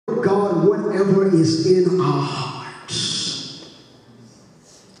whatever is in our hearts,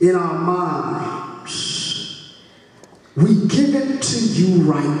 in our minds, we give it to you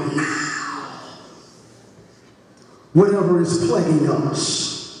right now. Whatever is plaguing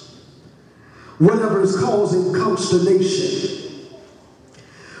us, whatever is causing consternation,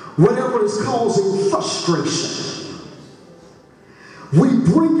 whatever is causing frustration, we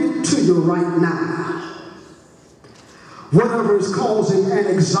bring it to you right now. Whatever is causing an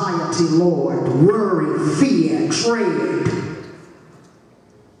anxiety, Lord, worry, fear, dread,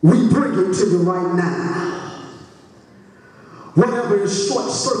 we bring it to you right now. Whatever is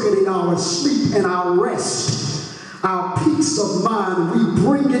short-circuiting our sleep and our rest, our peace of mind, we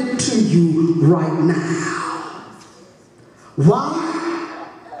bring it to you right now. Why?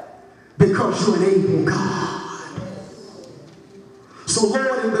 Because you're an able God. So,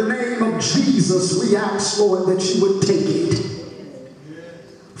 Lord, in the name of Jesus, we ask, Lord, that you would take it.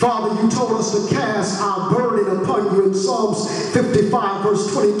 Father, you told us to cast our burden upon you in Psalms 55,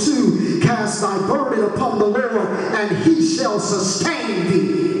 verse 22. Cast thy burden upon the Lord, and he shall sustain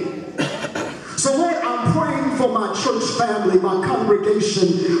thee. So, Lord, I'm praying for my church family, my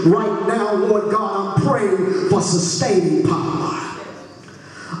congregation right now, Lord God. I'm praying for sustaining power.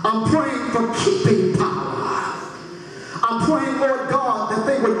 I'm praying for keeping power. I'm praying, Lord God, that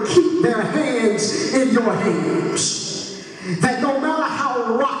they would keep their hands in your hands. That no matter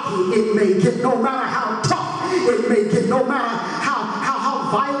how rocky it may get, no matter how tough it may get, no matter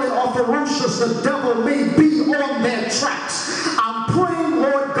how violent or ferocious the devil may be on their tracks, I'm praying,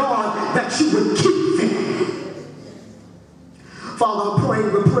 Lord God, that you would keep them. Father, I'm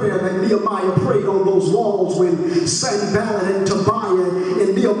praying the prayer that Nehemiah prayed on those walls when Sanballat and Tobiah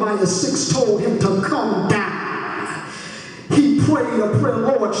in Nehemiah 6 told him to come down. He prayed a prayer,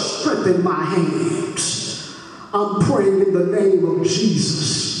 Lord, strengthen my hands. I'm praying in the name of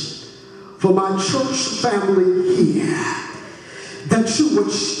Jesus for my church family here, that you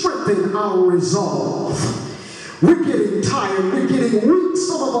would strengthen our resolve. We're getting tired, we're getting weak,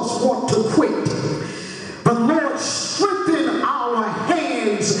 some of us want to quit. But Lord, strengthen our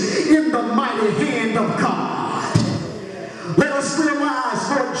hands in the mighty hand of God. Let us realize,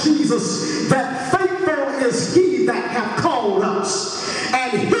 Lord Jesus, that faithful is he that hath called us,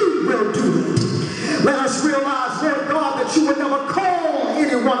 and he will do it. Let us realize, Lord God, that you would never call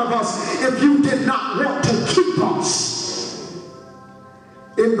any one of us if you did not want to keep us.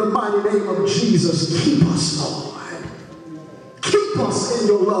 In the mighty name of Jesus, keep us, Lord. Keep us in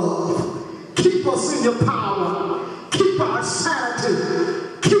your love. Keep us in your power. Keep our sanity.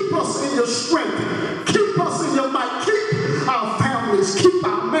 Keep us in your strength. Keep us in your might. Keep our families. Keep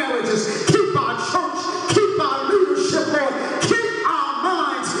our marriages. Keep our church. Keep our leadership, Lord. Keep our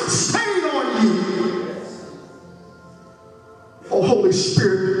minds stayed on you. Oh, Holy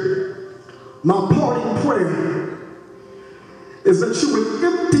Spirit, my parting prayer is that you would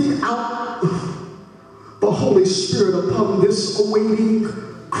empty out the Holy Spirit upon this awaiting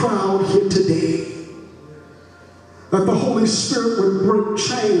crowd here today. That the Holy Spirit would break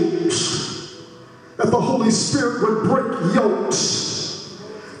chains. That the Holy Spirit would break yokes.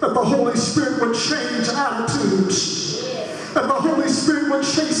 That the Holy Spirit would change attitudes. That the Holy Spirit would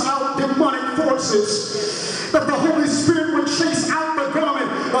chase out demonic forces. That the Holy Spirit would chase out the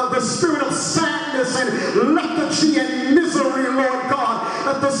garment of the spirit of sadness and lethargy and misery, Lord God.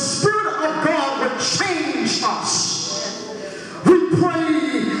 That the Spirit of God would change us. We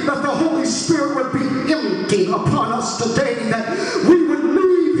pray that the Holy Spirit would be empty upon us today, that we would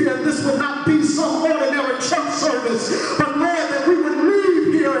leave here. This would not be some ordinary church service, but Lord, that we would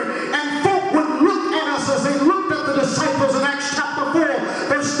leave here and folk would look at us as they looked at the disciples in Acts chapter 4,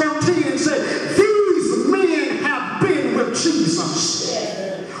 verse 13, and said, these men have been with Jesus.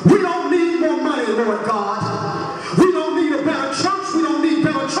 We don't need more money, Lord God. We don't need a better church. We don't need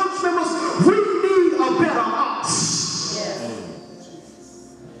better church members. We need a better us.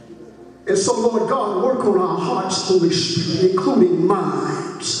 And so, Lord God, work on our hearts, Holy Spirit, including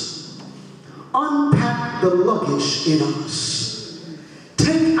minds. Unpack the luggage in us.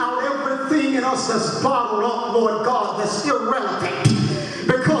 Take out everything in us that's bottled up, Lord God, that's irrelevant.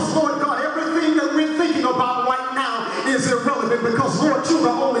 Because, Lord God, everything that we're thinking about right now is irrelevant because, Lord, you're the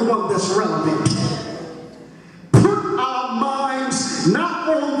only one that's relevant. Put our minds not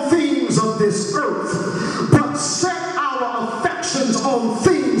on things of this earth, but set our affections on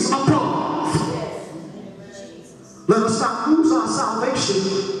things above. Let us not lose our salvation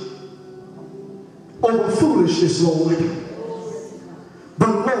over foolishness, Lord.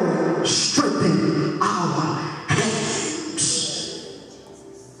 But, Lord, strengthen our hands.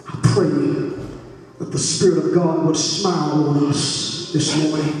 I pray that the Spirit of God would smile on us this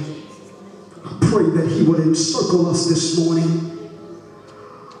morning. pray that he would encircle us this morning.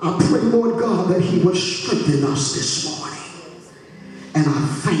 I pray, Lord God, that he would strengthen us this morning. And I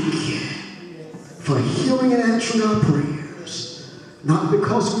thank you for hearing and answering our prayers. Not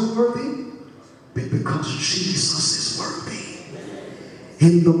because we're worthy, but because Jesus is worthy.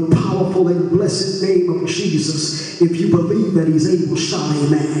 In the powerful and blessed name of Jesus, if you believe that he's able, shout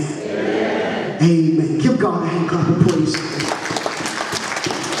amen. Amen. Amen. Give God a hand clap of praise.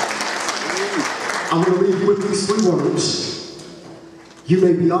 I want to leave you with these 3 words. You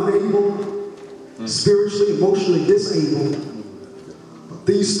may be unable, spiritually, emotionally disabled. But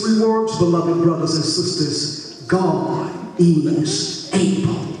these 3 words, beloved brothers and sisters, God is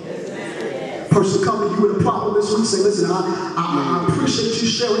able. Person come to you with a problem this week, say, listen, I appreciate you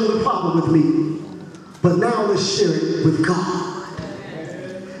sharing the problem with me, but now let's share it with God.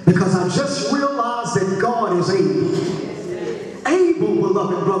 Because I just realized that God is able. Able,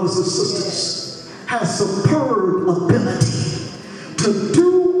 beloved brothers and sisters, has superb ability to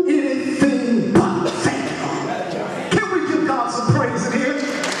do anything but fail. Can we give God some praise in here?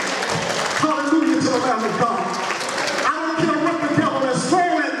 Hallelujah to the Lamb of God. I don't care what the devil has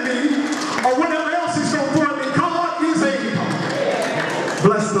thrown at me or whatever else he's going to throw at me. God is able.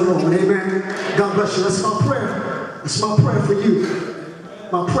 Bless the Lord. Amen. God bless you. That's my prayer. That's my prayer for you.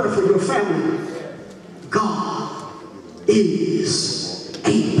 My prayer for your family. God is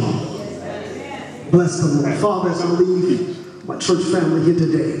able. Bless the Lord. Father, as I leave my church family here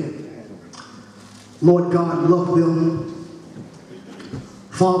today, Lord God, love them.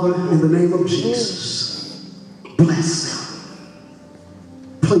 Father, in the name of Jesus, bless them.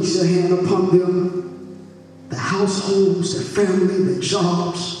 Place your hand upon them, the households, their family, their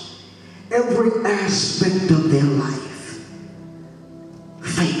jobs, every aspect of their life.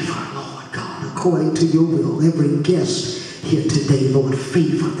 Favor, Lord God, according to your will. Every guest here today, Lord,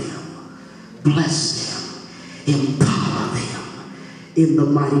 favor them. Bless them. Empower them. In the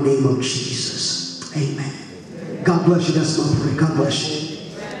mighty name of Jesus. Amen. God bless you. That's my prayer. God bless you.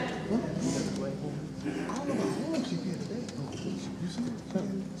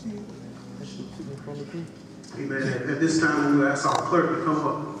 Amen. At this time, we will ask our clerk to come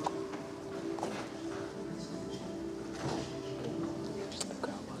up.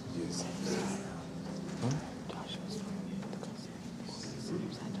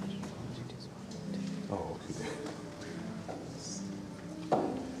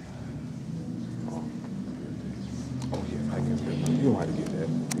 You know how to get that.